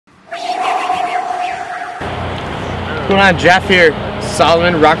going on? Jeff here,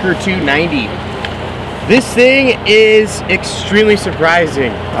 Salomon Rocker 290. This thing is extremely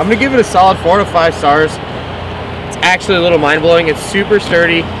surprising. I'm gonna give it a solid 4 to 5 stars. It's actually a little mind-blowing. It's super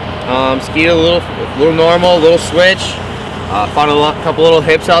sturdy. Skied a little normal, little switch. Found a couple little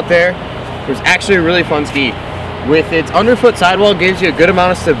hips out there. It was actually a really fun ski. With its underfoot sidewall, gives you a good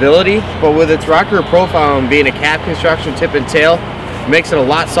amount of stability, but with its rocker profile and being a cap construction tip and tail, makes it a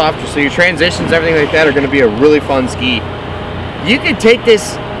lot softer, so your transitions, everything like that, are going to be a really fun ski. You can take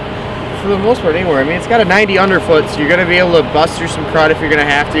this for the most part anywhere. I mean, it's got a 90 underfoot, so you're going to be able to bust through some crud if you're going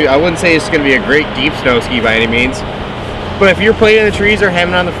to have to. I wouldn't say it's going to be a great deep snow ski by any means, but if you're playing in the trees or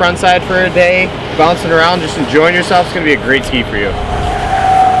hemming on the front side for a day, bouncing around, just enjoying yourself, it's going to be a great ski for you.